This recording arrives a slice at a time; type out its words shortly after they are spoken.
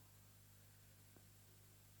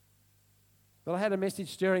But I had a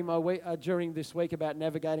message during this week about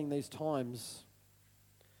navigating these times,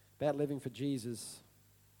 about living for Jesus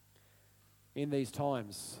in these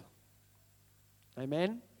times.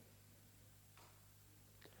 Amen?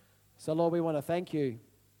 So, Lord, we want to thank you.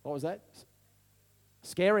 What was that?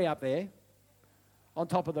 Scary up there on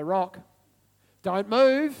top of the rock. Don't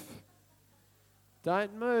move.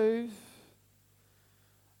 Don't move.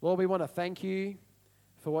 Lord, we want to thank you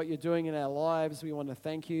for what you're doing in our lives. We want to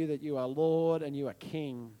thank you that you are Lord and you are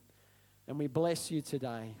King. And we bless you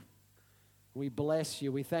today. We bless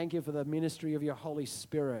you. We thank you for the ministry of your Holy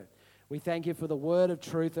Spirit. We thank you for the word of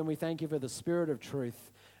truth, and we thank you for the Spirit of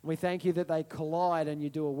truth. And we thank you that they collide and you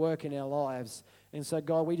do a work in our lives. And so,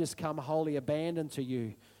 God, we just come wholly abandoned to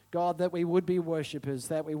you. God, that we would be worshippers,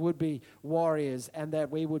 that we would be warriors, and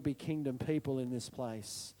that we would be kingdom people in this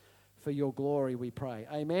place. For your glory, we pray.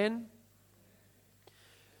 Amen.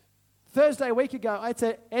 Thursday, a week ago,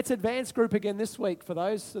 it's advanced group again this week for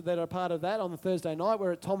those that are part of that on the Thursday night.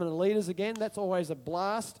 We're at Tom and the Leaders again. That's always a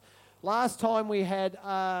blast. Last time we had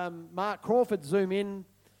Mark Crawford Zoom in,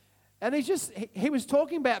 and he was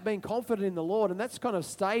talking about being confident in the Lord, and that's kind of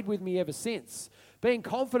stayed with me ever since. Being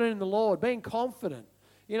confident in the Lord, being confident,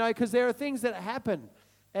 because there are things that happen,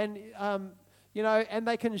 and and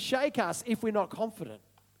they can shake us if we're not confident.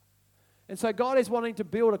 And so God is wanting to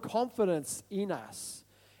build a confidence in us.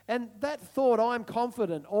 And that thought, I'm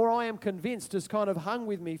confident or I am convinced, has kind of hung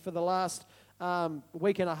with me for the last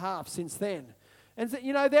week and a half since then. And,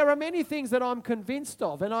 there are many things that I'm convinced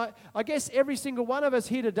of. And I guess every single one of us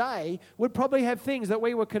here today would probably have things that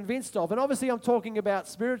we were convinced of. And obviously I'm talking about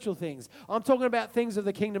spiritual things. I'm talking about things of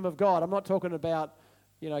the kingdom of God. I'm not talking about,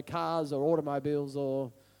 cars or automobiles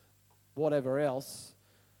or whatever else.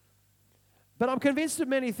 But I'm convinced of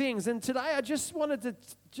many things. And today I just wanted to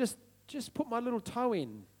just put my little toe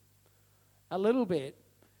in a little bit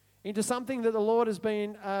into something that the Lord has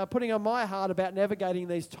been putting on my heart about navigating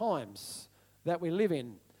these times that we live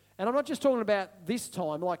in. And I'm not just talking about this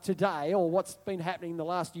time, like today, or what's been happening the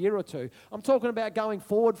last year or two. I'm talking about going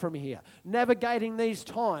forward from here, navigating these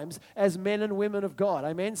times as men and women of God.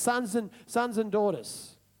 Amen? Sons and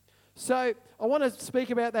daughters. So I want to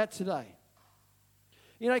speak about that today.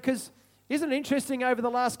 Because isn't it interesting over the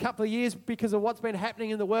last couple of years, because of what's been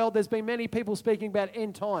happening in the world, there's been many people speaking about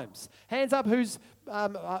end times. Hands up who's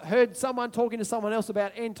heard someone talking to someone else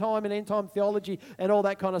about end time and end time theology and all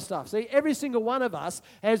that kind of stuff. See, every single one of us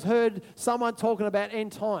has heard someone talking about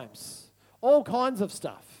end times. All kinds of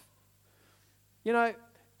stuff.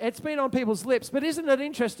 It's been on people's lips. But isn't it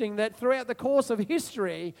interesting that throughout the course of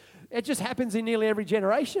history, it just happens in nearly every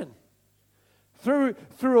generation? Through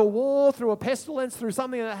a war, through a pestilence, through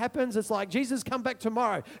something that happens, it's like, Jesus, come back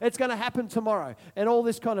tomorrow. It's going to happen tomorrow. And all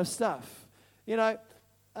this kind of stuff. It's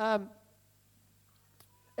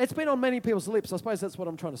been on many people's lips. I suppose that's what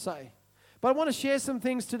I'm trying to say. But I want to share some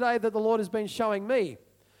things today that the Lord has been showing me.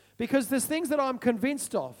 Because there's things that I'm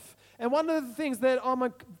convinced of. And one of the things that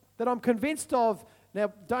I'm convinced of,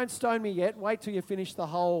 now don't stone me yet. Wait till I finish the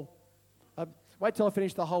whole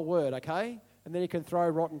word, okay? And then you can throw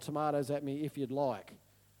rotten tomatoes at me if you'd like.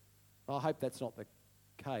 I hope that's not the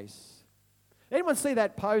case. Anyone see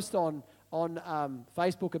that post on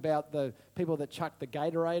Facebook about the people that chucked the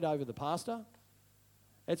Gatorade over the pastor?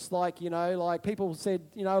 It's like, like people said,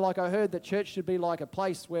 like I heard that church should be like a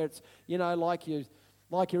place where it's, like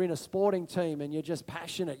you're in a sporting team and you're just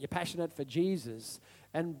passionate. You're passionate for Jesus.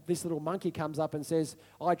 And this little monkey comes up and says,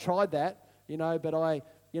 I tried that, but like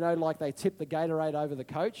they tip the Gatorade over the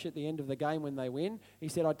coach at the end of the game when they win. He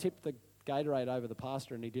said, I tipped the Gatorade over the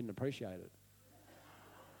pastor and he didn't appreciate it.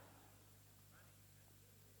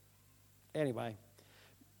 Anyway,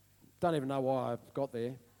 don't even know why I got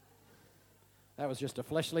there. That was just a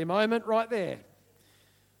fleshly moment right there.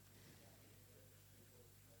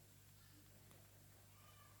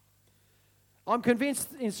 I'm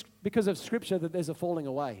convinced because of Scripture that there's a falling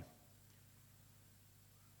away.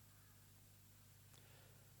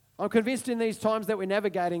 I'm convinced in these times that we're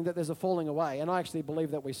navigating that there's a falling away, and I actually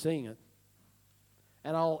believe that we're seeing it.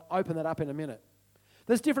 And I'll open that up in a minute.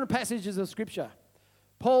 There's different passages of Scripture.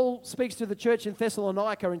 Paul speaks to the church in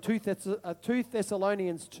Thessalonica in 2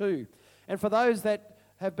 Thessalonians 2. And for those that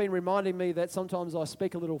have been reminding me that sometimes I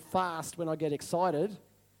speak a little fast when I get excited,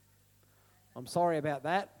 I'm sorry about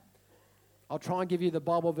that. I'll try and give you the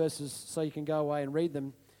Bible verses so you can go away and read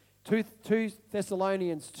them. 2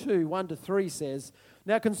 Thessalonians 2, 1-3 says,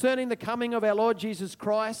 "Now concerning the coming of our Lord Jesus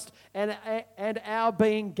Christ and our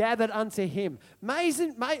being gathered unto him."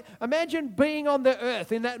 Imagine being on the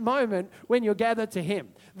earth in that moment when you're gathered to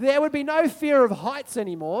him. There would be no fear of heights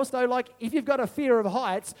anymore. So like if you've got a fear of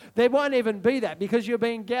heights, there won't even be that because you're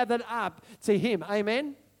being gathered up to him.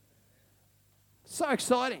 Amen? So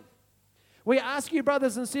exciting. We ask you,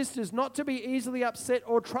 brothers and sisters, not to be easily upset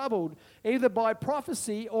or troubled, either by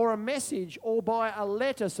prophecy or a message or by a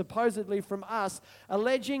letter supposedly from us,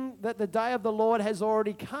 alleging that the day of the Lord has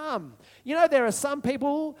already come. You know, there are some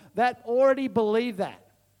people that already believe that.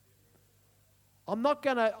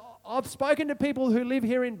 I've spoken to people who live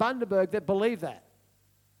here in Bundaberg that believe that.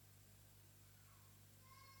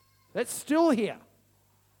 That's still here.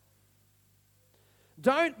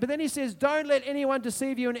 But then he says, "Don't let anyone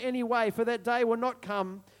deceive you in any way, for that day will not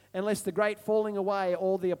come unless the great falling away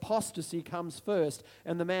or the apostasy comes first,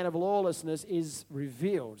 and the man of lawlessness is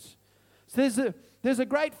revealed." So there's a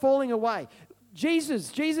great falling away.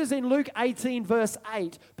 Jesus in Luke 18, verse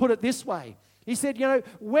 8, put it this way. He said,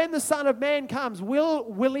 when the Son of Man comes,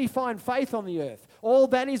 will he find faith on the earth? All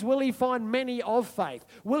that is, will he find many of faith?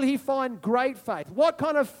 Will he find great faith? What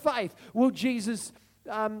kind of faith will Jesus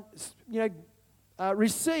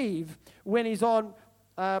receive when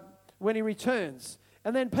when he returns?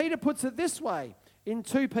 And then Peter puts it this way in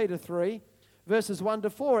 2 Peter 3, verses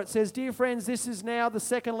 1-4. It says, "Dear friends, this is now the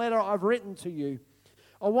second letter I've written to you.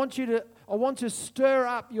 I want to stir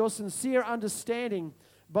up your sincere understanding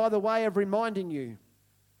by the way of reminding you,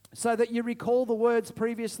 so that you recall the words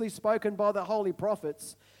previously spoken by the holy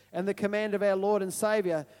prophets and the command of our Lord and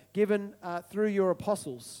Savior given through your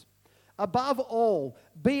apostles. Above all,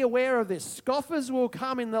 be aware of this. Scoffers will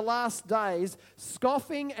come in the last days,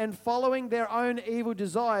 scoffing and following their own evil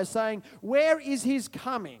desires, saying, 'Where is his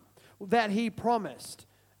coming that he promised?'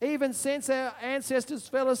 Even since our ancestors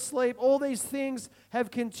fell asleep, all these things have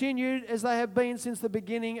continued as they have been since the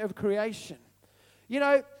beginning of creation."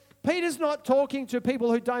 Peter's not talking to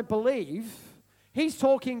people who don't believe. He's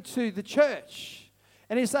talking to the church.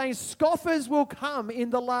 And he's saying scoffers will come in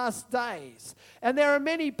the last days. And there are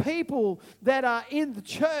many people that are in the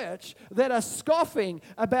church that are scoffing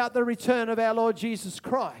about the return of our Lord Jesus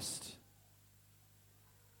Christ.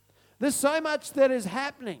 There's so much that is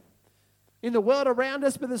happening in the world around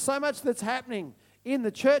us, but there's so much that's happening in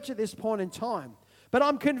the church at this point in time. But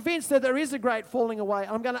I'm convinced that there is a great falling away.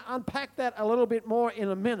 I'm going to unpack that a little bit more in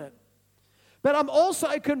a minute. But I'm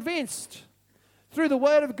also convinced through the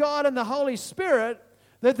Word of God and the Holy Spirit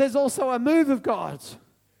that there's also a move of God.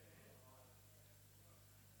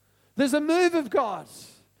 There's a move of God.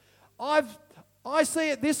 I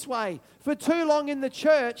see it this way. For too long in the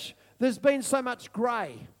church, there's been so much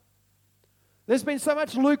grey. There's been so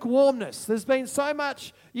much lukewarmness. There's been so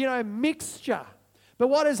much, mixture. But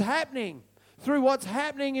what is happening through what's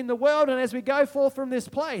happening in the world and as we go forth from this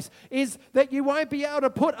place is that you won't be able to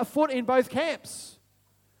put a foot in both camps.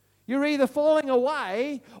 You're either falling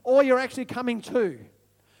away or you're actually coming to.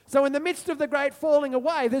 So in the midst of the great falling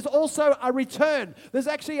away, there's also a return. There's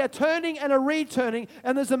actually a turning and a returning,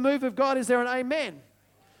 and there's a move of God. Is there an amen?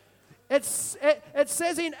 It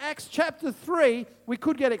says in Acts chapter 3, we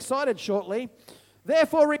could get excited shortly,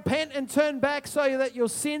 "Therefore repent and turn back so that your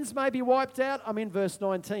sins may be wiped out." I'm in verse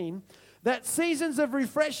 19. "That seasons of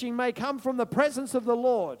refreshing may come from the presence of the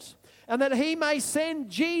Lord, and that he may send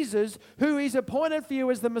Jesus, who is appointed for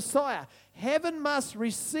you as the Messiah. Heaven must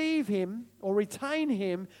receive him or retain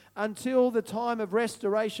him until the time of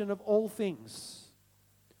restoration of all things."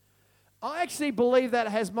 I actually believe that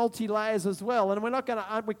has multi-layers as well, and we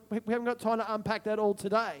haven't got time to unpack that all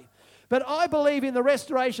today. But I believe in the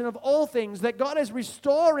restoration of all things, that God is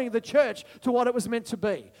restoring the church to what it was meant to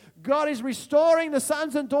be. God is restoring the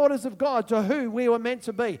sons and daughters of God to who we were meant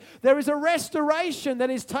to be. There is a restoration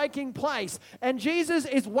that is taking place. And Jesus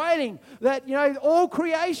is waiting that, all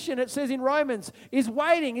creation, it says in Romans, is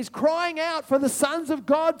waiting, is crying out for the sons of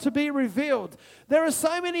God to be revealed. There are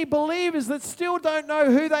so many believers that still don't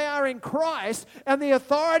know who they are in Christ and the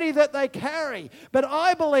authority that they carry. But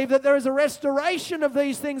I believe that there is a restoration of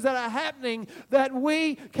these things that are happening, that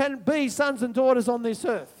we can be sons and daughters on this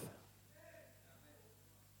earth.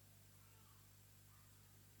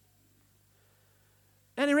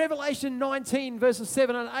 And in Revelation 19, verses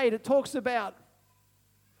 7 and 8, it talks about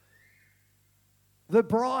the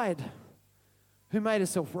bride who made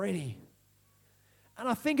herself ready. And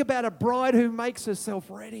I think about a bride who makes herself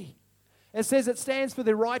ready. It says it stands for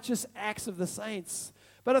the righteous acts of the saints.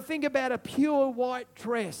 But I think about a pure white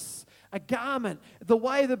dress, a garment, the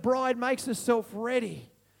way the bride makes herself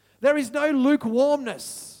ready. There is no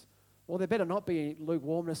lukewarmness Well, there better not be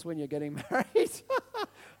lukewarmness when you're getting married.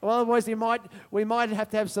 Well, otherwise we might have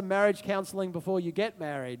to have some marriage counseling before you get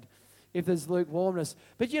married if there's lukewarmness.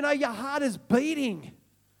 But your heart is beating.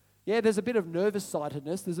 Yeah, there's a bit of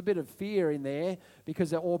nervous-sightedness. There's a bit of fear in there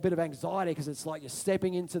or a bit of anxiety because it's like you're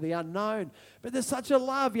stepping into the unknown. But there's such a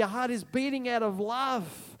love. Your heart is beating out of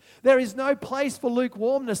love. There is no place for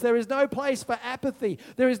lukewarmness. There is no place for apathy.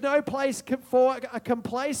 There is no place for a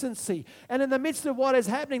complacency. And in the midst of what is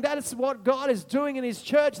happening, that is what God is doing in His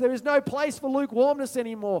church. There is no place for lukewarmness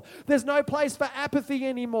anymore. There's no place for apathy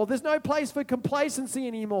anymore. There's no place for complacency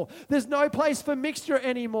anymore. There's no place for mixture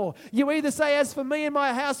anymore. You either say, as for me and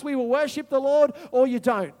my house, we will worship the Lord, or you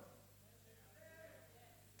don't.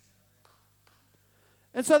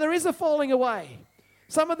 And so there is a falling away.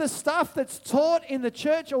 Some of the stuff that's taught in the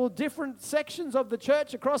church or different sections of the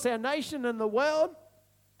church across our nation and the world,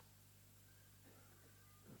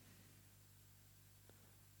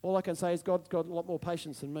 all I can say is God's got a lot more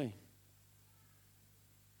patience than me.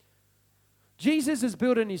 Jesus is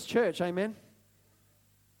building His church, amen?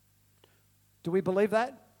 Do we believe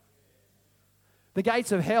that? The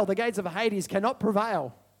gates of hell, the gates of Hades cannot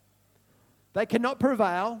prevail. They cannot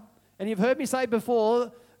prevail. And you've heard me say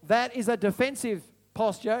before, that is a defensive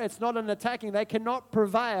posture. It's not an attacking. They cannot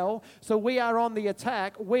prevail. So we are on the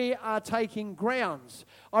attack. We are taking grounds.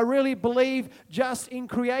 I really believe just in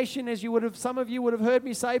creation, as some of you would have heard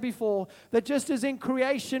me say before, that just as in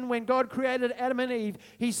creation, when God created Adam and Eve,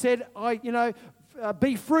 He said,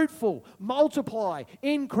 be fruitful, multiply,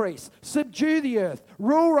 increase, subdue the earth,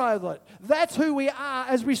 rule over it. That's who we are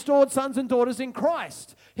as restored sons and daughters in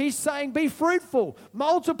Christ. He's saying, be fruitful,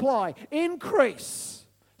 multiply, increase,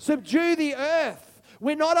 subdue the earth.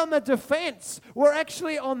 We're not on the defense. We're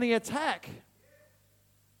actually on the attack.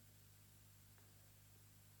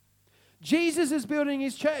 Jesus is building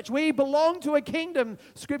His church. We belong to a kingdom,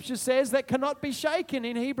 Scripture says, that cannot be shaken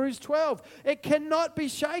in Hebrews 12. It cannot be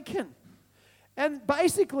shaken. And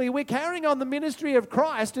basically, we're carrying on the ministry of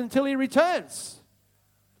Christ until He returns.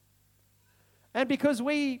 And because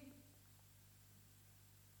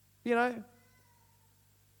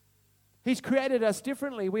He's created us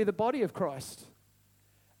differently. We're the body of Christ.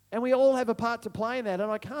 And we all have a part to play in that.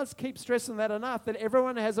 And I can't keep stressing that enough, that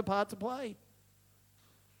everyone has a part to play.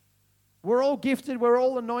 We're all gifted, we're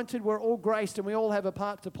all anointed, we're all graced, and we all have a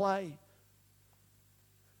part to play.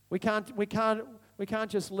 We can't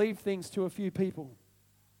just leave things to a few people.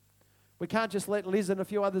 We can't just let Liz and a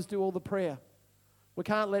few others do all the prayer. We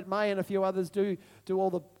can't let May and a few others do all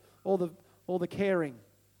the caring.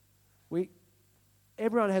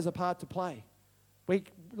 Everyone has a part to play. We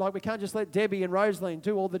can't just let Debbie and Rosaline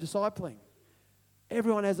do all the discipling.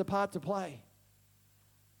 Everyone has a part to play.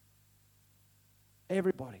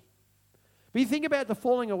 Everybody. But you think about the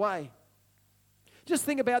falling away. Just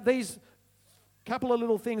think about these couple of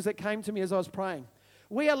little things that came to me as I was praying.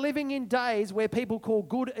 We are living in days where people call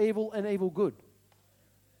good evil and evil good.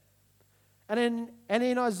 And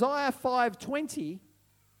in Isaiah 5:20,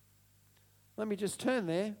 let me just turn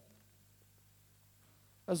there.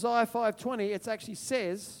 Isaiah 5:20, it actually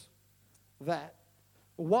says that,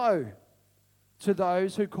 woe to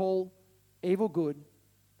those who call evil good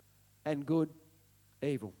and good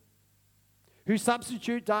evil, who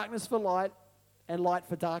substitute darkness for light and light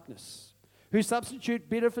for darkness, who substitute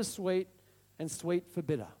bitter for sweet and sweet for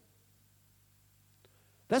bitter.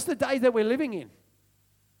 That's the day that we're living in.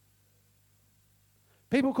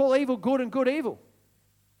 People call evil good and good evil.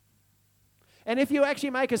 And if you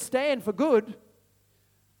actually make a stand for good,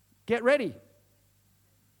 get ready.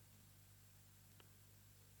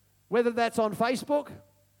 Whether that's on Facebook,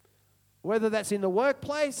 whether that's in the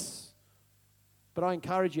workplace, but I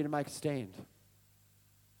encourage you to make a stand.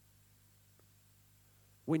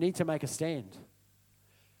 We need to make a stand.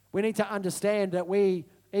 We need to understand that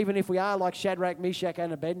even if we are like Shadrach, Meshach,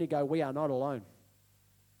 and Abednego, we are not alone.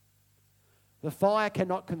 The fire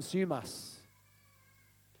cannot consume us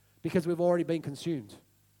because we've already been consumed.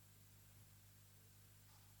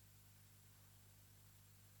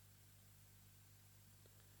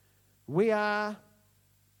 We are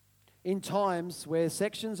in times where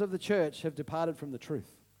sections of the church have departed from the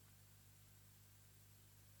truth.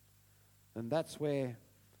 And that's where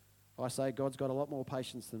I say God's got a lot more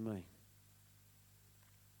patience than me.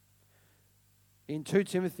 In 2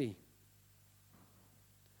 Timothy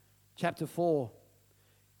chapter 4,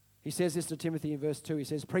 he says this to Timothy in verse 2. He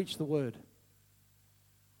says, preach the word.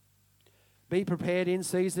 Be prepared in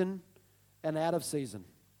season and out of season.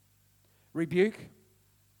 Rebuke.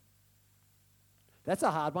 That's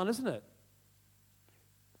a hard one, isn't it?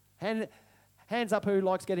 Hands up who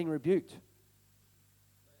likes getting rebuked.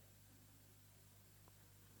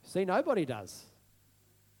 See, nobody does.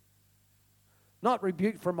 Not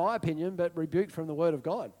rebuked from my opinion, but rebuked from the Word of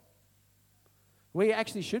God. We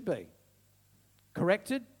actually should be.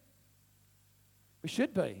 Corrected? We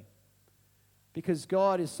should be. Because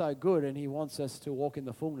God is so good and He wants us to walk in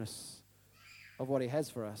the fullness of what He has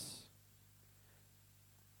for us.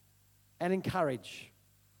 And encourage.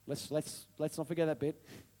 Let's not forget that bit.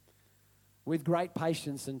 With great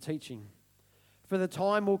patience and teaching. For the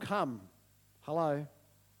time will come. Hello.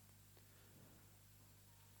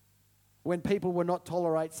 When people will not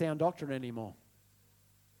tolerate sound doctrine anymore.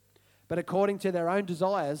 But according to their own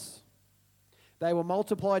desires, they will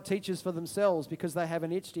multiply teachers for themselves because they have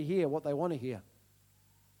an itch to hear what they want to hear.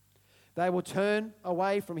 They will turn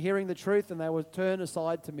away from hearing the truth and they will turn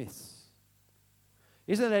aside to myths.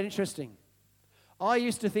 Isn't that interesting? I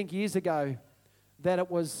used to think years ago that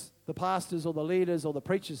it was the pastors or the leaders or the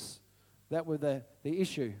preachers that were the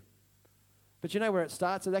issue. But you know where it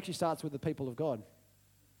starts? It actually starts with the people of God.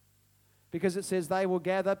 Because it says they will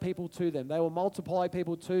gather people to them. They will multiply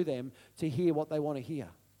people to them to hear what they want to hear.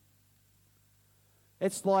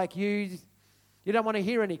 It's like you don't want to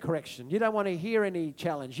hear any correction. You don't want to hear any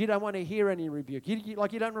challenge. You don't want to hear any rebuke. You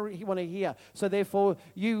don't want to hear. So therefore,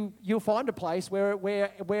 you'll find a place where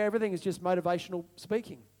everything is just motivational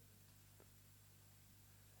speaking.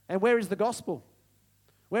 And where is the gospel?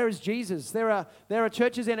 Where is Jesus? There are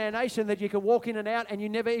churches in our nation that you can walk in and out and you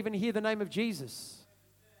never even hear the name of Jesus.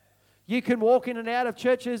 You can walk in and out of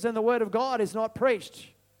churches and the word of God is not preached.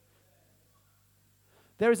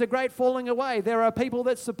 There is a great falling away. There are people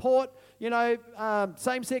that support,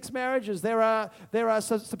 same-sex marriages. There are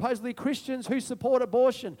supposedly Christians who support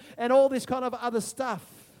abortion and all this kind of other stuff.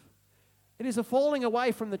 It is a falling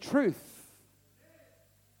away from the truth.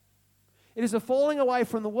 It is a falling away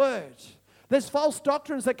from the word. There's false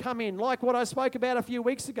doctrines that come in, like what I spoke about a few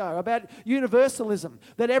weeks ago, about universalism,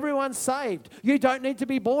 that everyone's saved. You don't need to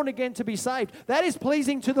be born again to be saved. That is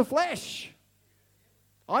pleasing to the flesh.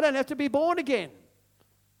 I don't have to be born again.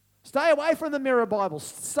 Stay away from the Mirror Bible.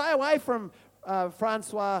 Stay away from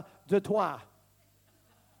Francois de Troyes.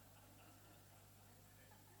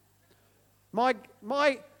 I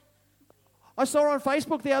saw on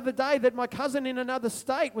Facebook the other day that my cousin in another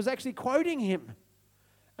state was actually quoting him.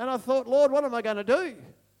 And I thought, Lord, what am I going to do?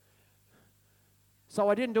 So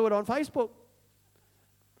I didn't do it on Facebook.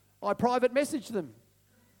 I private messaged them.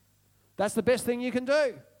 That's the best thing you can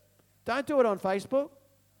do. Don't do it on Facebook.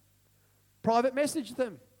 Private message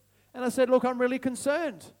them. And I said, look, I'm really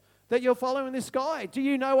concerned that you're following this guy. Do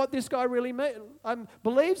you know what this guy really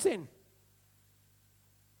believes in?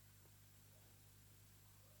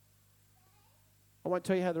 I won't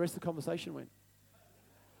tell you how the rest of the conversation went.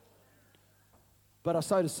 But I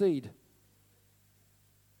sowed a seed.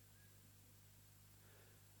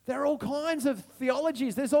 There are all kinds of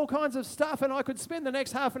theologies. There's all kinds of stuff. And I could spend the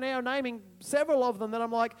next half an hour naming several of them that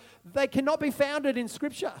I'm like, they cannot be founded in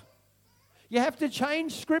Scripture. You have to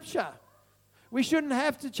change Scripture. We shouldn't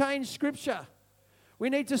have to change Scripture.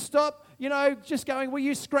 We need to stop, just going, will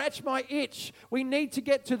you scratch my itch? We need to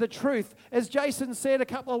get to the truth. As Jason said a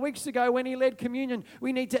couple of weeks ago when he led communion,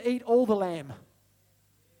 we need to eat all the lamb.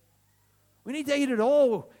 We need to eat it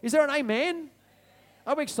all. Is there an amen?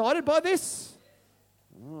 Are we excited by this?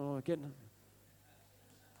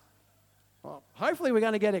 Hopefully we're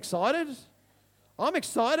going to get excited. I'm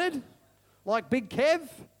excited, like Big Kev.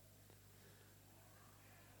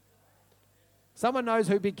 Someone knows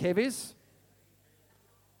who Big Kev is?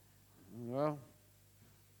 Well,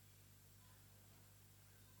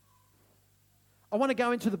 I want to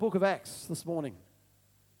go into the book of Acts this morning.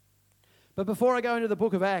 But before I go into the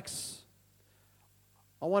book of Acts,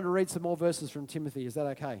 I want to read some more verses from Timothy. Is that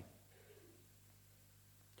okay?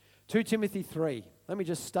 2 Timothy 3. Let me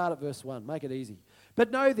just start at verse 1. Make it easy.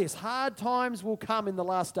 But know this, hard times will come in the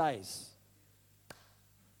last days.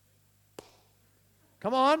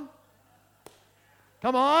 Come on.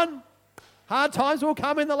 Come on. Hard times will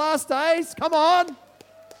come in the last days. Come on.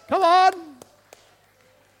 Come on.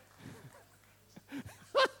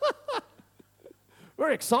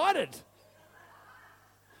 We're excited.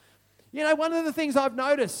 One of the things I've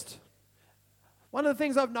noticed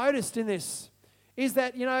in this is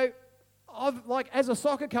that, as a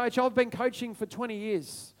soccer coach, I've been coaching for 20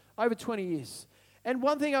 years, over 20 years. And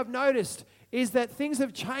one thing I've noticed is that things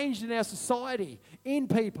have changed in our society, in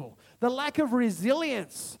people. The lack of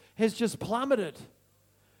resilience has just plummeted.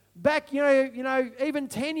 Back, even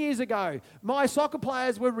 10 years ago, my soccer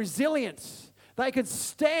players were resilient. They could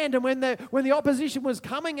stand, and when the opposition was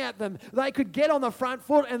coming at them, they could get on the front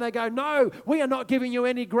foot and they go, no, we are not giving you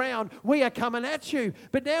any ground. We are coming at you.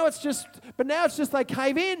 But now it's just they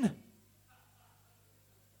cave in.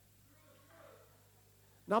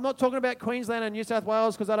 Now, I'm not talking about Queensland and New South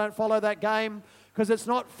Wales because I don't follow that game, because it's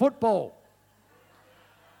not football.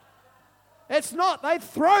 It's not. They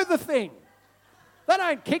throw the thing. They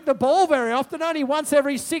don't kick the ball very often, only once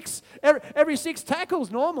every six tackles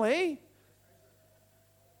normally.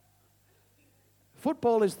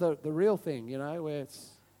 Football is the real thing, you know, where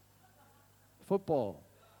it's football.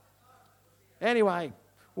 Anyway,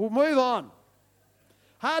 we'll move on.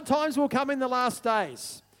 Hard times will come in the last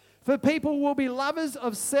days. For people will be lovers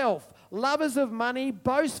of self, lovers of money,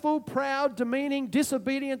 boastful, proud, demeaning,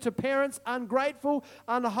 disobedient to parents, ungrateful,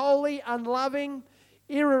 unholy, unloving,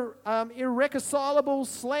 irreconcilable,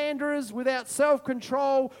 slanderers, without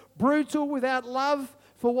self-control, brutal, without love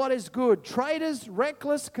for what is good, traitors,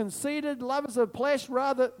 reckless, conceited, lovers of pleasure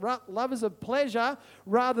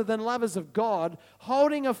rather than lovers of God,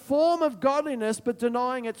 holding a form of godliness but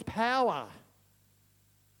denying its power.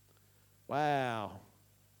 Wow.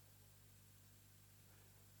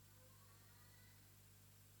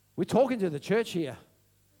 We're talking to the church here.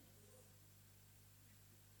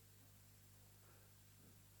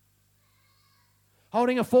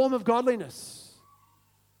 Holding a form of godliness.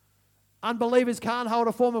 Unbelievers can't hold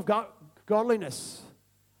a form of godliness.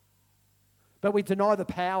 But we deny the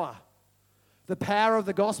power of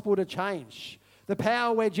the gospel to change. The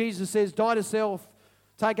power where Jesus says, die to self,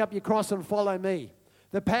 take up your cross and follow me.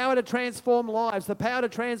 The power to transform lives, the power to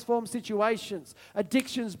transform situations,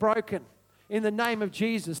 addictions broken in the name of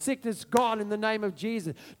Jesus, sickness gone in the name of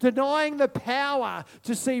Jesus. Denying the power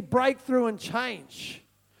to see breakthrough and change.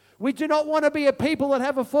 We do not want to be a people that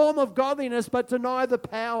have a form of godliness but deny the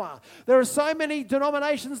power. There are so many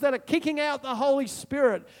denominations that are kicking out the Holy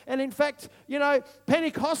Spirit. And in fact, you know,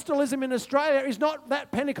 Pentecostalism in Australia is not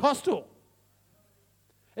that Pentecostal.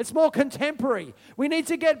 It's more contemporary. We need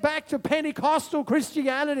to get back to Pentecostal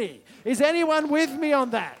Christianity. Is anyone with me on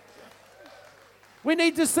that? We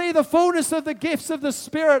need to see the fullness of the gifts of the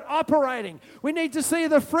Spirit operating. We need to see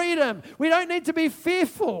the freedom. We don't need to be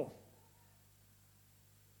fearful.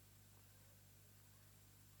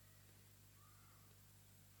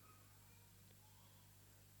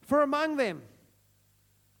 For among them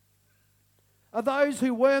are those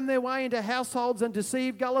who worm their way into households and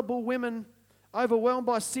deceive gullible women, overwhelmed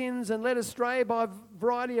by sins and led astray by a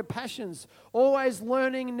variety of passions, always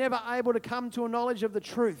learning, never able to come to a knowledge of the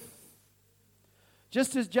truth.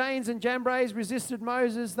 Just as Jannes and Jambres resisted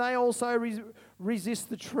Moses, they also resist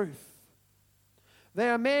the truth.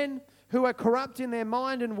 There are men who are corrupt in their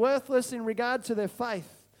mind and worthless in regard to their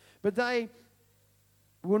faith, but they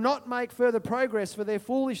will not make further progress, for their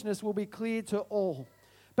foolishness will be clear to all.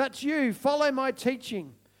 But you, follow my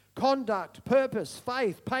teaching, conduct, purpose,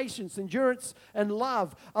 faith, patience, endurance, and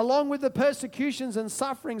love, along with the persecutions and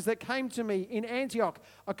sufferings that came to me in Antioch,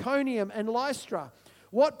 Iconium, and Lystra.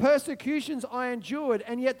 What persecutions I endured,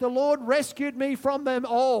 and yet the Lord rescued me from them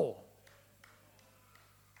all.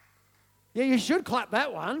 Yeah, you should clap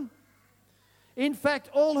that one. In fact,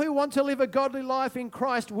 all who want to live a godly life in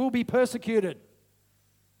Christ will be persecuted.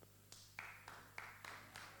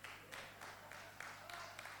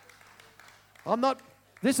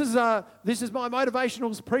 This is my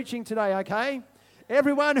motivational preaching today, okay?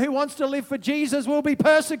 Everyone who wants to live for Jesus will be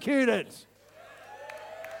persecuted.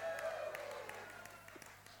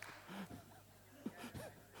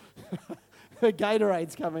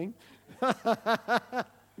 Gatorade's coming. But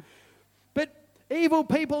evil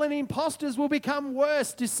people and impostors will become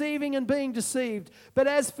worse, deceiving and being deceived. But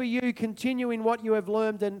as for you, continue in what you have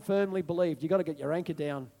learned and firmly believed. You've got to get your anchor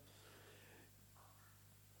down.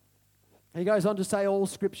 He goes on to say all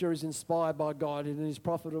Scripture is inspired by God and is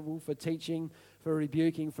profitable for teaching, for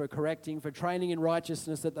rebuking, for correcting, for training in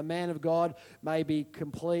righteousness, that the man of God may be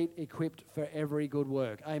complete, equipped for every good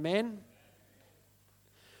work. Amen?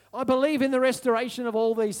 I believe in the restoration of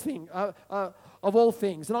all these things, of all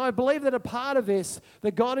things. And I believe that a part of this,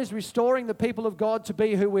 that God is restoring the people of God to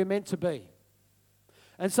be who we're meant to be.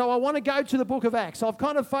 And so I want to go to the book of Acts. So I've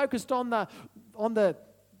kind of focused on the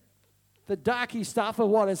darky stuff of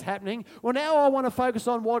what is happening. Well, now I want to focus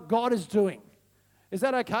on what God is doing. Is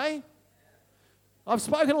that okay? I've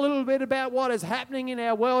spoken a little bit about what is happening in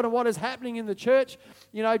our world and what is happening in the church,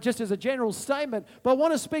 you know, just as a general statement. But I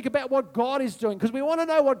want to speak about what God is doing, because we want to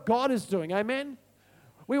know what God is doing. Amen?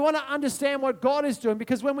 We want to understand what God is doing,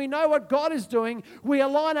 because when we know what God is doing, we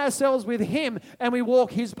align ourselves with Him and we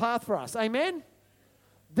walk His path for us. Amen?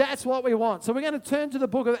 That's what we want. So we're going to turn to the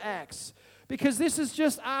book of Acts, because this is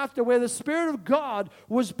just after where the Spirit of God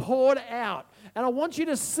was poured out. And I want you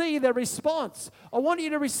to see the response. I want you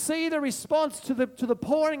to see the response to the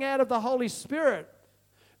pouring out of the Holy Spirit.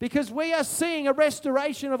 Because we are seeing a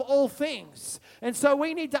restoration of all things. And so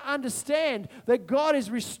we need to understand that God is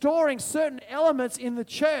restoring certain elements in the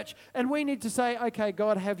church. And we need to say, okay,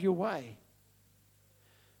 God, have your way.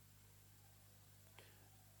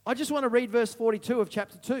 I just want to read verse 42 of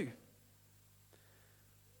chapter 2.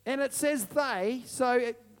 And it says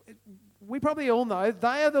we probably all know,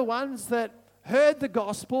 they are the ones that heard the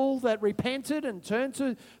gospel, that repented and turned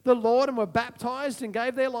to the Lord and were baptized and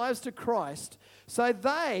gave their lives to Christ. So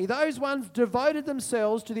those ones devoted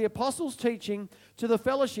themselves to the apostles' teaching, to the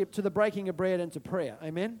fellowship, to the breaking of bread, and to prayer.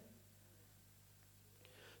 Amen?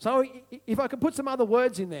 So if I could put some other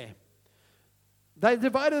words in there. They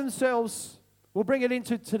devoted themselves, we'll bring it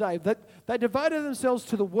into today, that they devoted themselves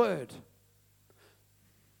to the Word.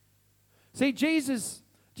 See, Jesus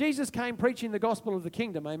came preaching the gospel of the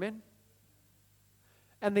kingdom, amen?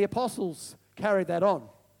 And the apostles carried that on.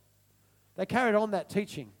 They carried on that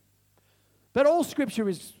teaching. But all Scripture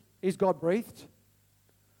is God-breathed.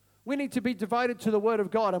 We need to be devoted to the Word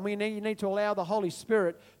of God, and we need to allow the Holy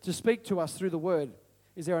Spirit to speak to us through the Word.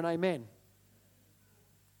 Is there an amen?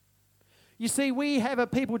 You see, we have a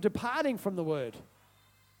people departing from the Word.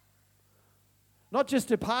 Not just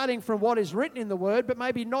departing from what is written in the Word, but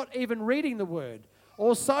maybe not even reading the Word.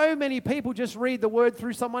 Or so many people just read the Word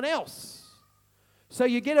through someone else. So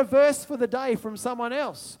you get a verse for the day from someone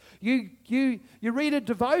else. You read a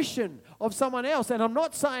devotion of someone else. And I'm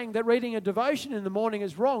not saying that reading a devotion in the morning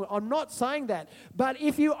is wrong. I'm not saying that. But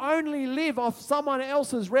if you only live off someone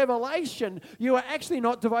else's revelation, you are actually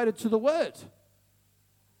not devoted to the Word.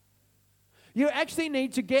 You actually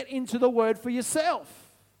need to get into the Word for yourself.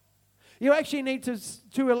 You actually need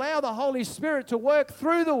to allow the Holy Spirit to work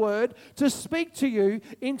through the Word to speak to you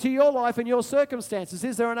into your life and your circumstances.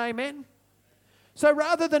 Is there an amen? So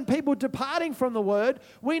rather than people departing from the Word,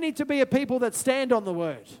 we need to be a people that stand on the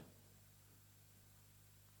Word.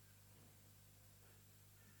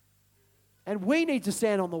 And we need to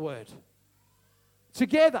stand on the Word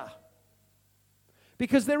together.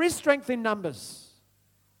 Because there is strength in numbers.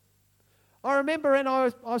 I remember, and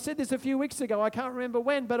I said this a few weeks ago, I can't remember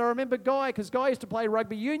when, but I remember Guy, because Guy used to play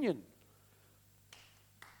rugby union.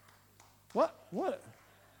 What?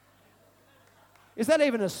 Is that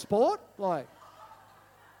even a sport? Like,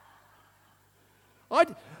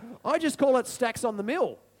 I just call it stacks on the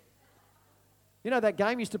mill. You know that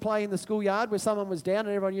game used to play in the schoolyard where someone was down and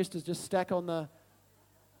everyone used to just stack on the...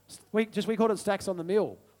 We called it stacks on the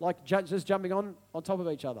mill, like just jumping on top of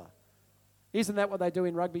each other. Isn't that what they do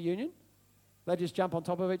in rugby union? They just jump on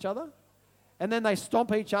top of each other. And then they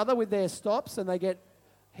stomp each other with their stops and they get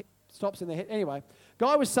stops in their head. Anyway,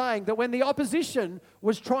 Guy was saying that when the opposition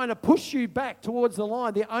was trying to push you back towards the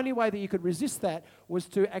line, the only way that you could resist that was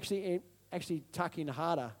to actually tuck in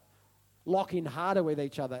harder, lock in harder with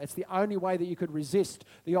each other. It's the only way that you could resist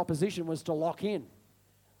the opposition was to lock in.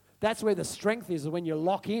 That's where the strength is, when you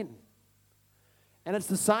lock in. And it's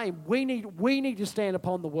the same. We need to stand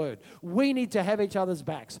upon the Word. We need to have each other's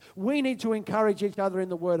backs. We need to encourage each other in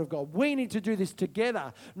the Word of God. We need to do this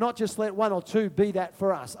together, not just let one or two be that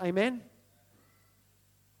for us. Amen?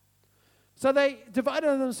 So they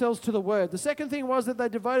devoted themselves to the Word. The second thing was that they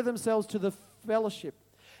devoted themselves to the fellowship.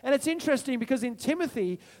 And it's interesting because in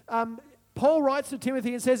Timothy, Paul writes to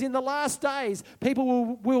Timothy and says, in the last days,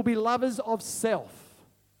 people will be lovers of self.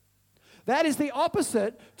 That is the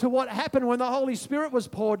opposite to what happened when the Holy Spirit was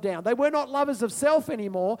poured down. They were not lovers of self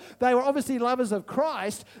anymore. They were obviously lovers of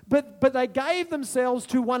Christ, but they gave themselves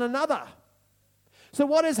to one another. So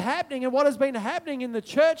what is happening and what has been happening in the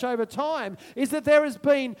church over time is that there has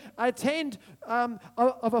been a trend of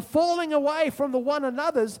a falling away from the one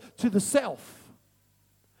another's to the self.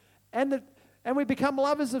 And we become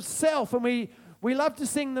lovers of self, and we love to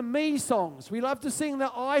sing the me songs. We love to sing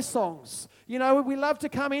the I songs. You know, we love to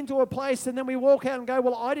come into a place and then we walk out and go,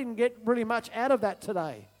 well, I didn't get really much out of that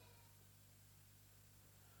today.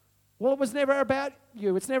 Well, it was never about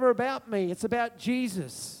you. It's never about me. It's about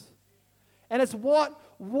Jesus. And it's what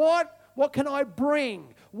can I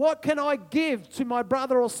bring? What can I give to my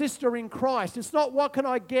brother or sister in Christ? It's not what can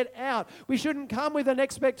I get out. We shouldn't come with an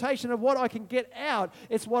expectation of what I can get out.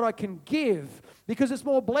 It's what I can give. Because it's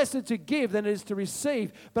more blessed to give than it is to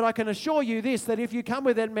receive. But I can assure you this, that if you come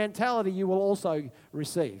with that mentality, you will also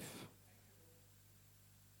receive.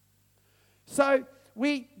 So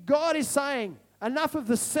God is saying, enough of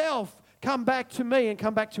the self, come back to me and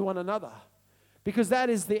come back to one another. Because that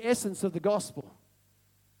is the essence of the gospel.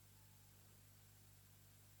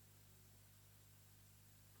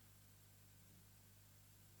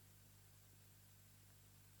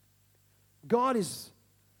 God is,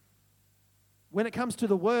 when it comes to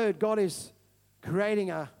the Word, God is creating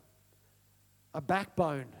a a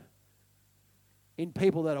backbone in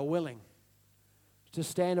people that are willing to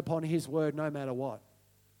stand upon His word no matter what.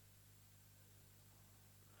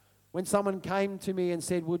 When someone came to me and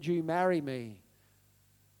said, "Would you marry me?"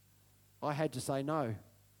 I had to say no.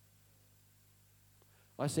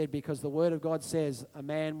 I said, because the word of God says a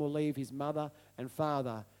man will leave his mother and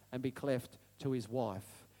father and be cleft to his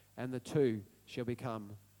wife, and the two shall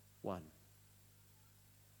become one.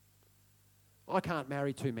 I can't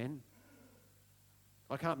marry two men.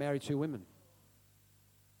 I can't marry two women.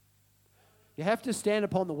 You have to stand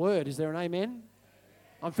upon the word. Is there an amen?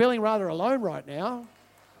 I'm feeling rather alone right now.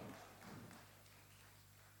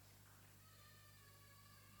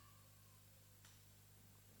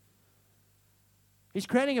 He's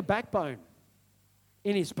creating a backbone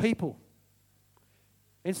in His people.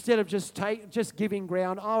 Instead of just giving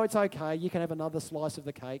ground, "Oh, it's okay, you can have another slice of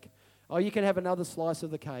the cake. Oh, you can have another slice of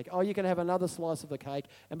the cake. Oh, you can have another slice of the cake."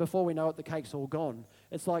 And before we know it, the cake's all gone.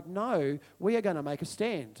 It's like, no, we are going to make a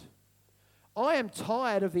stand. I am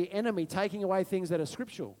tired of the enemy taking away things that are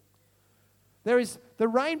scriptural. The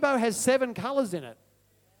rainbow has 7 colours in it.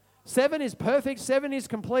 7 is perfect, 7 is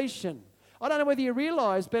completion. I don't know whether you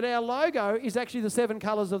realise, but our logo is actually the 7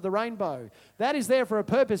 colours of the rainbow. That is there for a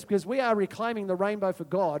purpose, because we are reclaiming the rainbow for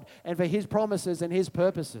God and for His promises and His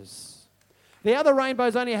purposes. The other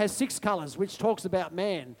rainbows only has 6 colours, which talks about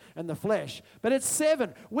man and the flesh. But it's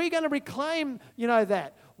 7. We're going to reclaim,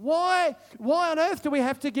 that. Why on earth do we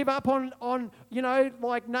have to give up on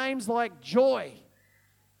like names like joy?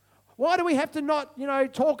 Why do we have to not,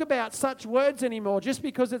 talk about such words anymore just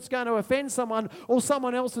because it's going to offend someone or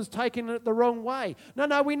someone else has taken it the wrong way?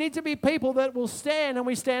 No, we need to be people that will stand, and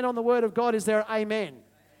we stand on the word of God. Is there amen?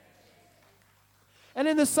 And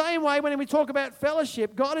in the same way, when we talk about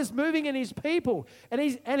fellowship, God is moving in His people, and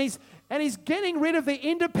He's getting rid of the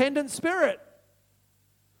independent spirit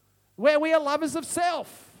where we are lovers of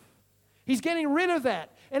self. He's getting rid of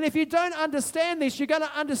that. And if you don't understand this, you're going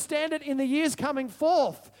to understand it in the years coming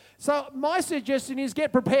forth. So my suggestion is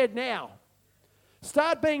get prepared now.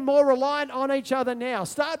 Start being more reliant on each other now.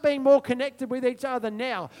 Start being more connected with each other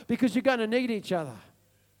now, because you're going to need each other.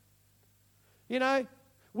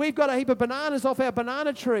 We've got a heap of bananas off our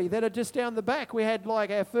banana tree that are just down the back. We had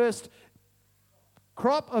like our first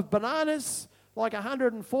crop of bananas, like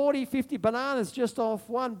 140, 50 bananas just off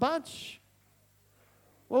one bunch.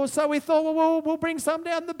 Well, so we thought, we'll bring some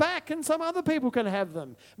down the back and some other people can have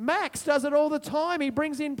them. Max does it all the time. He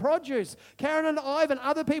brings in produce. Karen and Ivan,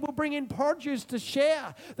 other people bring in produce to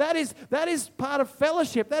share. That is part of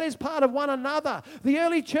fellowship. That is part of one another. The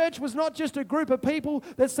early church was not just a group of people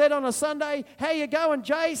that said on a Sunday, "How you going,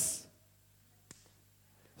 Jace?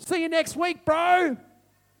 See you next week, bro."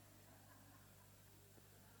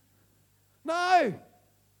 No.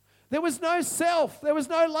 There was no self. There was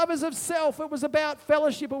no lovers of self. It was about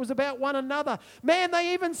fellowship. It was about one another. Man,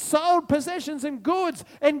 they even sold possessions and goods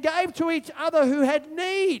and gave to each other who had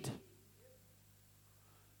need.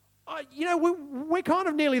 We're kind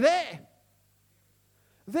of nearly there.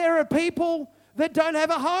 There are people that don't have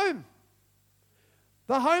a home.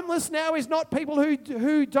 The homeless now is not people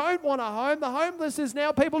who don't want a home. The homeless is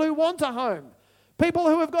now people who want a home. People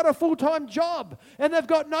who have got a full-time job and they've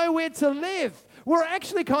got nowhere to live. We're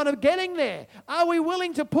actually kind of getting there. Are we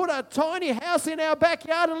willing to put a tiny house in our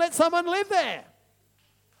backyard and let someone live there?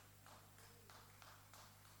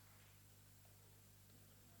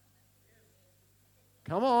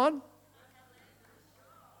 Come on.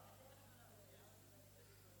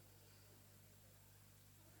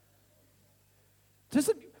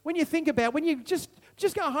 When you think about, when you just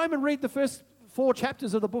go home and read the first 4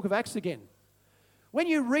 chapters of the book of Acts again. When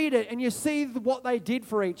you read it and you see what they did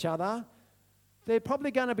for each other, there's probably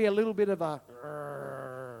going to be a little bit of a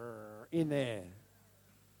in there.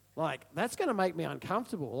 Like, that's going to make me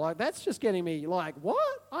uncomfortable. Like, that's just getting me like, what?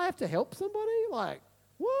 I have to help somebody? Like,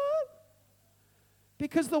 what?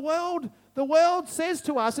 Because the world says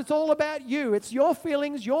to us, it's all about you. It's your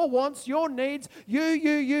feelings, your wants, your needs,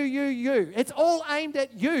 you. It's all aimed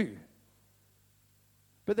at you.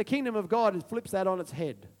 But the kingdom of God flips that on its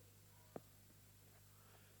head.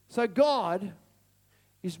 So God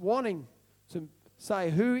is wanting to say,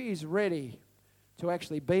 who is ready to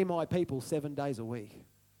actually be my people 7 days a week?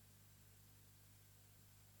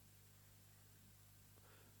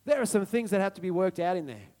 There are some things that have to be worked out in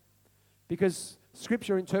there, because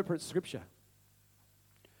Scripture interprets Scripture.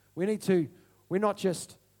 We're not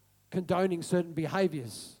just condoning certain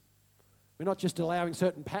behaviours. We're not just allowing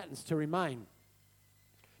certain patterns to remain,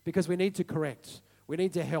 because we need to correct. We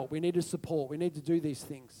need to help. We need to support. We need to do these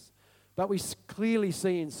things. But we clearly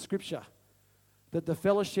see in Scripture that the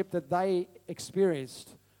fellowship that they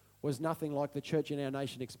experienced was nothing like the church in our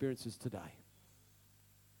nation experiences today.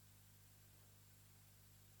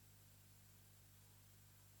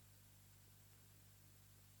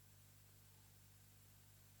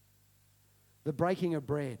 The breaking of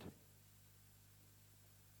bread.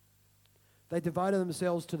 They devoted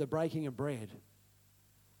themselves to the breaking of bread.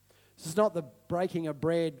 This is not the breaking of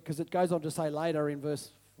bread, because it goes on to say later in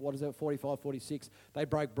verse, 45, 46, they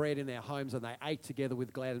broke bread in their homes and they ate together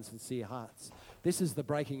with glad and sincere hearts. This is the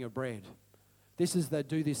breaking of bread. This is the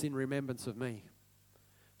do this in remembrance of me.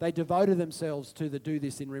 They devoted themselves to the do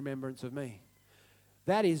this in remembrance of me.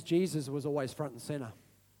 That is, Jesus was always front and center.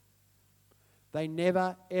 They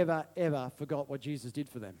never, ever, ever forgot what Jesus did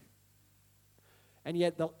for them. And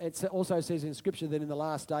yet it also says in Scripture that in the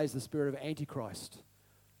last days the spirit of Antichrist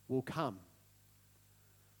will come.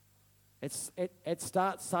 It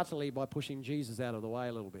starts subtly by pushing Jesus out of the way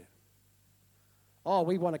a little bit. Oh,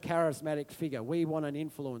 we want a charismatic figure. We want an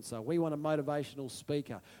influencer. We want a motivational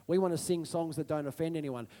speaker. We want to sing songs that don't offend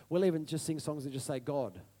anyone. We'll even just sing songs that just say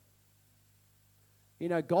God. You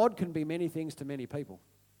know, God can be many things to many people.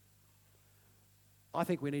 I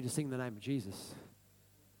think we need to sing the name of Jesus.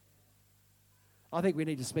 I think we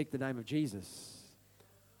need to speak the name of Jesus.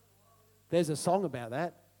 There's a song about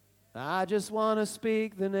that. I just want to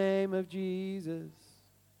speak the name of Jesus.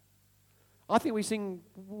 I think we sing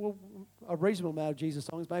a reasonable amount of Jesus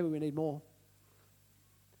songs. Maybe we need more.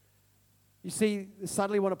 You see, they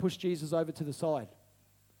suddenly want to push Jesus over to the side,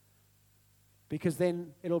 because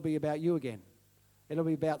then it'll be about you again. It'll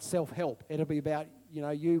be about self-help. It'll be about,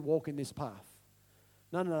 you walking this path.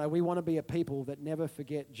 No. We want to be a people that never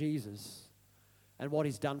forget Jesus and what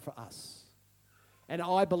he's done for us. And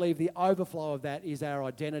I believe the overflow of that is our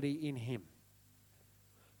identity in him.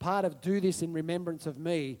 Part of do this in remembrance of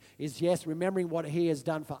me is, yes, remembering what he has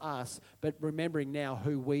done for us, but remembering now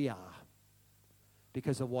who we are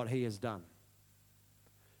because of what he has done.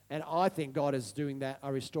 And I think God is doing that,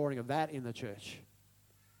 a restoring of that in the church.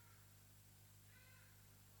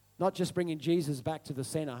 Not just bringing Jesus back to the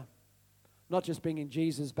center, not just bringing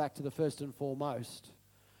Jesus back to the first and foremost.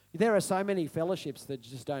 There are so many fellowships that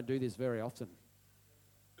just don't do this very often.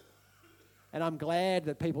 And I'm glad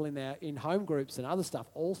that people in home groups and other stuff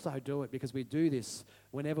also do it, because we do this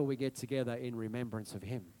whenever we get together in remembrance of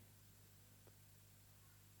him.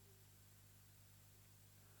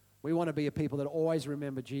 We want to be a people that always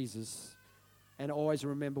remember Jesus and always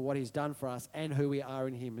remember what he's done for us and who we are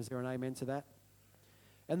in him. Is there an amen to that?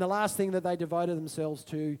 And the last thing that they devoted themselves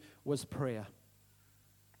to was prayer.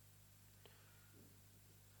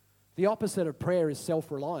 The opposite of prayer is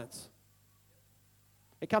self-reliance.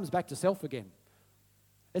 It comes back to self again.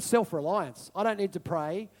 It's self-reliance. I don't need to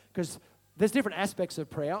pray, because there's different aspects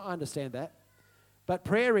of prayer. I understand that. But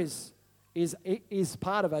prayer is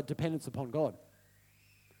part of a dependence upon God.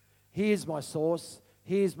 He is my source.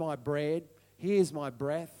 He is my bread. He is my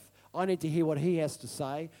breath. I need to hear what he has to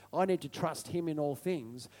say. I need to trust him in all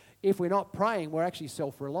things. If we're not praying, we're actually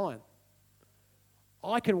self-reliant.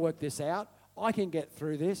 I can work this out. I can get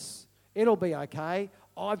through this. It'll be okay.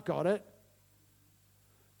 I've got it.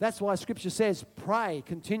 That's why Scripture says pray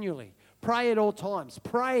continually. Pray at all times.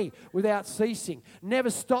 Pray without ceasing. Never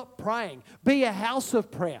stop praying. Be a house of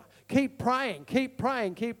prayer. Keep praying, keep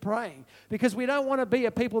praying, keep praying. Because we don't want to be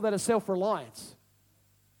a people that are self-reliant.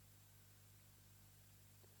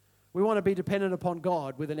 We want to be dependent upon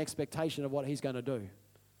God with an expectation of what he's going to do.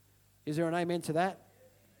 Is there an amen to that?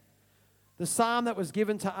 The psalm that was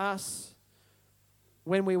given to us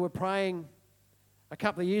when we were praying a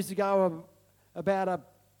couple of years ago about a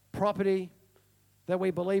property that we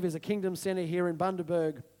believe is a kingdom centre here in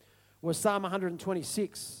Bundaberg was Psalm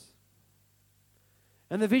 126.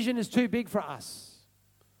 And the vision is too big for us.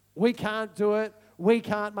 We can't do it. We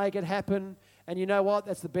can't make it happen. And you know what?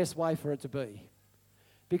 That's the best way for it to be.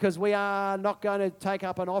 Because we are not going to take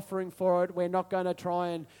up an offering for it. We're not going to try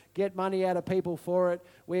and get money out of people for it.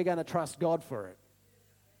 We're going to trust God for it.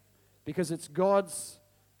 Because it's God's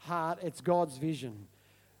heart. It's God's vision.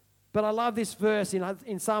 But I love this verse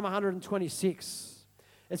in Psalm 126.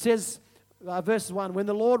 It says, verse 1, when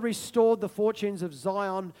the Lord restored the fortunes of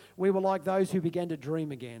Zion, we were like those who began to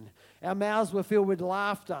dream again. Our mouths were filled with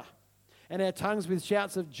laughter, and our tongues with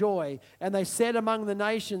shouts of joy. And they said among the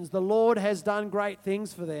nations, the Lord has done great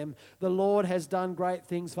things for them. The Lord has done great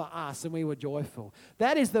things for us, and we were joyful.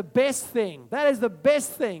 That is the best thing. That is the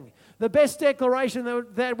best thing The best declaration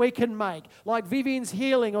that we can make, like Vivian's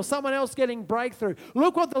healing or someone else getting breakthrough.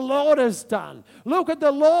 Look what the Lord has done. Look what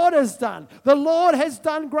the Lord has done. The Lord has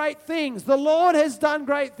done great things. The Lord has done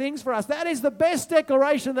great things for us. That is the best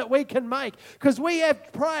declaration that we can make because we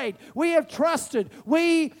have prayed, we have trusted,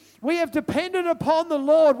 we have depended upon the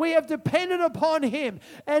Lord. We have depended upon Him.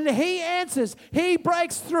 And He answers. He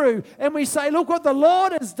breaks through. And we say, look what the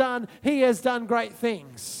Lord has done. He has done great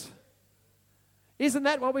things. Isn't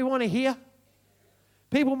that what we want to hear?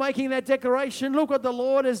 People making that declaration. Look what the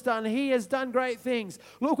Lord has done. He has done great things.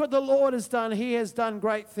 Look what the Lord has done. He has done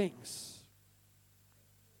great things.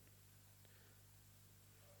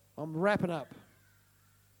 I'm wrapping up.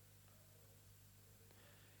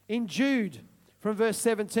 In Jude, from verse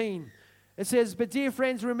 17, it says, "But dear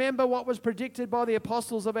friends, remember what was predicted by the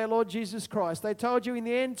apostles of our Lord Jesus Christ. They told you in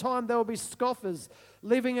the end time there will be scoffers,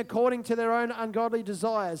 living according to their own ungodly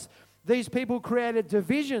desires. These people created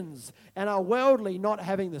divisions and are worldly, not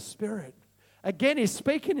having the Spirit." Again, he's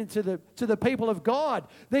speaking to the people of God.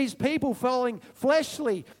 These people following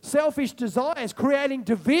fleshly, selfish desires, creating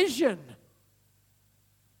division.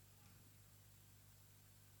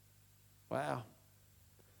 Wow.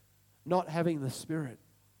 Not having the Spirit.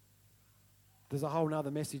 There's a whole nother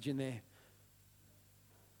message in there.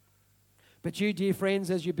 "But you, dear friends,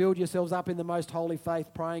 as you build yourselves up in the most holy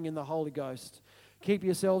faith, praying in the Holy Ghost, keep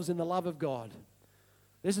yourselves in the love of God."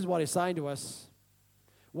 This is what he's saying to us.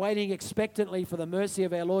 "Waiting expectantly for the mercy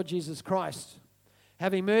of our Lord Jesus Christ,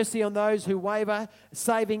 having mercy on those who waver,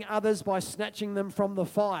 saving others by snatching them from the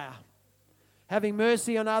fire. Having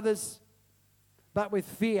mercy on others, but with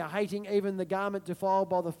fear, hating even the garment defiled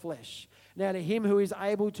by the flesh. Now to Him who is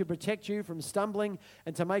able to protect you from stumbling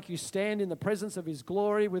and to make you stand in the presence of His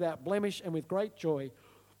glory without blemish and with great joy,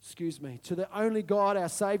 to the only God, our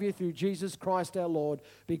Saviour, through Jesus Christ our Lord,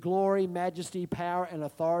 be glory, majesty, power, and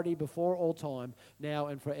authority before all time, now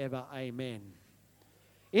and forever. Amen."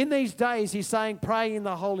 In these days, he's saying, pray in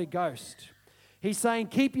the Holy Ghost. He's saying,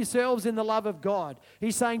 keep yourselves in the love of God.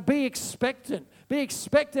 He's saying, be expectant. Be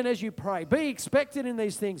expectant as you pray. Be expectant in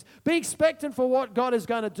these things. Be expectant for what God is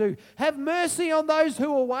going to do. Have mercy on those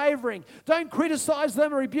who are wavering. Don't criticize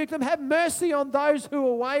them or rebuke them. Have mercy on those who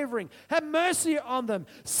are wavering. Have mercy on them.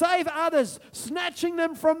 Save others, snatching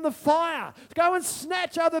them from the fire. Go and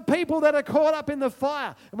snatch other people that are caught up in the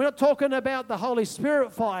fire. And we're not talking about the Holy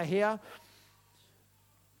Spirit fire here.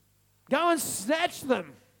 Go and snatch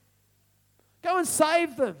them. Go and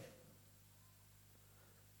save them.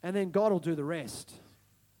 And then God will do the rest.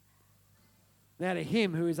 Now to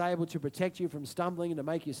Him who is able to protect you from stumbling and to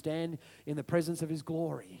make you stand in the presence of His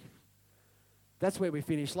glory. That's where we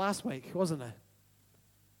finished last week, wasn't it?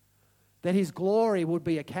 That His glory would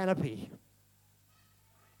be a canopy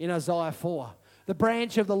in Isaiah 4. The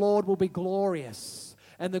branch of the Lord will be glorious,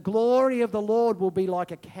 and the glory of the Lord will be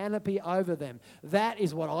like a canopy over them. That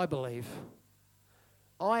is what I believe.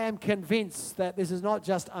 I am convinced that this is not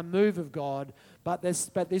just a move of God, but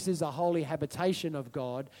this is a holy habitation of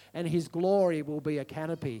God, and His glory will be a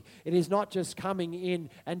canopy. It is not just coming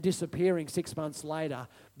in and disappearing 6 months later,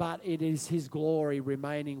 but it is His glory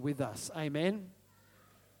remaining with us. Amen?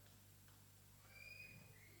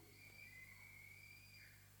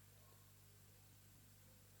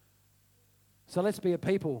 So let's be a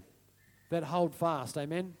people that hold fast.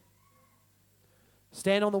 Amen?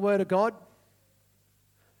 Stand on the Word of God.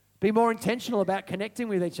 Be more intentional about connecting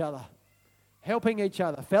with each other, helping each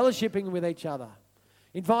other, fellowshipping with each other,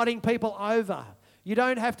 inviting people over. You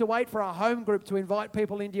don't have to wait for a home group to invite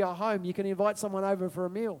people into your home. You can invite someone over for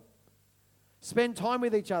a meal. Spend time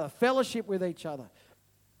with each other, fellowship with each other.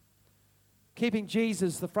 Keeping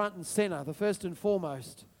Jesus the front and center, the first and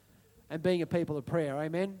foremost, and being a people of prayer.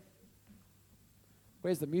 Amen?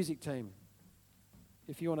 Where's the music team?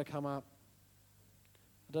 If you want to come up.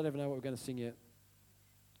 I don't even know what we're going to sing yet.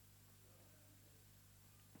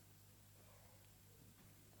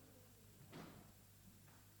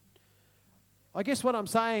 I guess what I'm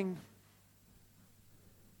saying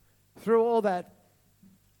through all that,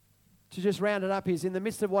 to just round it up, is in the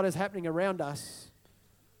midst of what is happening around us,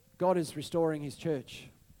 God is restoring His church.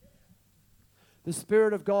 The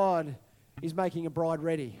Spirit of God is making a bride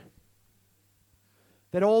ready.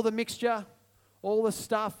 That all the mixture, all the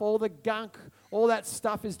stuff, all the gunk, all that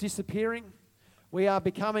stuff is disappearing. We are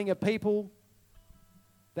becoming a people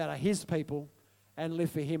that are His people and live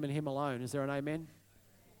for Him and Him alone. Is there an amen?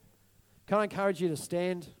 Can I encourage you to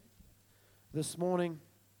stand this morning?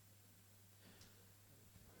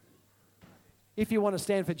 If you want to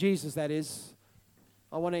stand for Jesus, that is,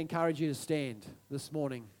 I want to encourage you to stand this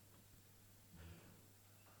morning.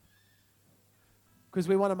 Because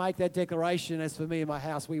we want to make that declaration, as for me and my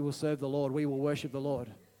house, we will serve the Lord. We will worship the Lord.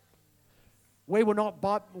 We will not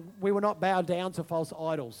bow down to false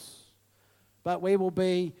idols, but we will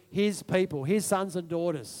be His people, His sons and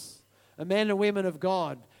daughters, men and women of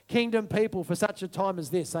God, kingdom people for such a time as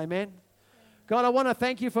this. Amen. God, I want to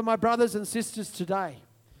thank you for my brothers and sisters today.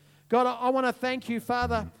 God, I want to thank you,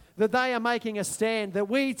 Father, that they are making a stand, that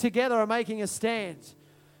we together are making a stand.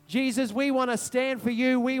 Jesus, we want to stand for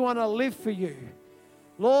you. We want to live for you.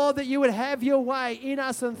 Lord, that you would have your way in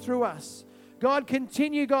us and through us. God,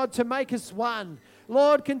 continue, God, to make us one.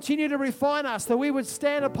 Lord, continue to refine us, that we would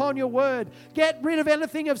stand upon your word. Get rid of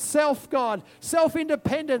anything of self, God,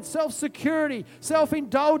 self-independence, self-security,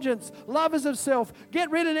 self-indulgence, lovers of self.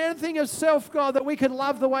 Get rid of anything of self, God, that we can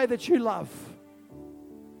love the way that you love.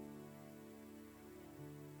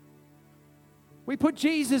 We put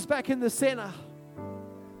Jesus back in the center.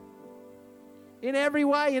 In every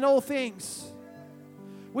way, in all things.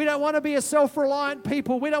 We don't want to be a self-reliant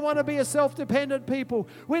people. We don't want to be a self-dependent people.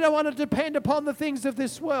 We don't want to depend upon the things of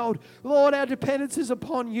this world. Lord, our dependence is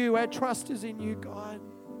upon you. Our trust is in you, God.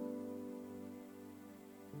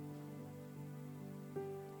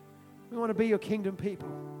 We want to be your kingdom people.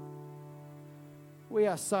 We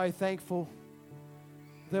are so thankful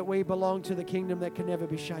that we belong to the kingdom that can never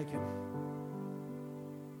be shaken.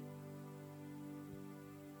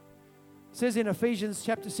 It says in Ephesians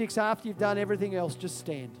chapter 6, after you've done everything else, just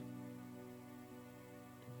stand.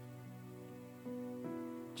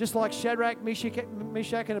 Just like Shadrach,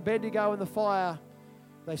 Meshach, and Abednego in the fire,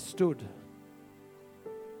 they stood.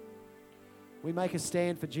 We make a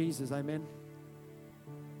stand for Jesus, amen.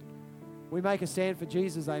 We make a stand for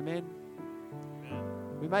Jesus, amen.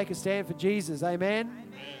 We make a stand for Jesus, amen.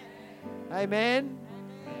 Amen.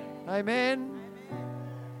 Amen.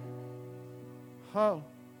 Oh.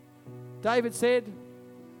 David said,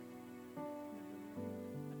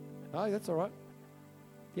 oh, that's all right.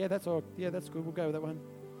 Yeah, that's all right. Yeah, that's good. We'll go with that one.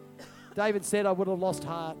 David said, I would have lost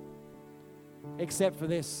heart except for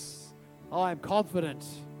this. I am confident.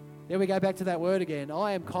 There we go back to that word again.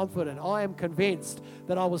 I am confident. I am convinced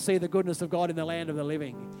that I will see the goodness of God in the land of the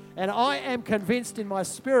living. And I am convinced in my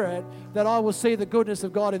spirit that I will see the goodness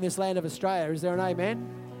of God in this land of Australia. Is there an amen?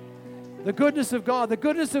 The goodness of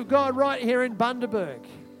God right here in Bundaberg.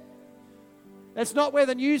 It's not where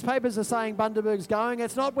the newspapers are saying Bundaberg's going.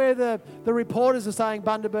 It's not where the reporters are saying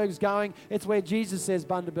Bundaberg's going. It's where Jesus says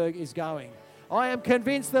Bundaberg is going. I am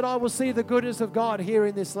convinced that I will see the goodness of God here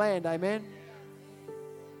in this land. Amen.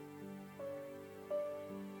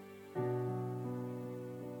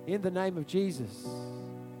 In the name of Jesus.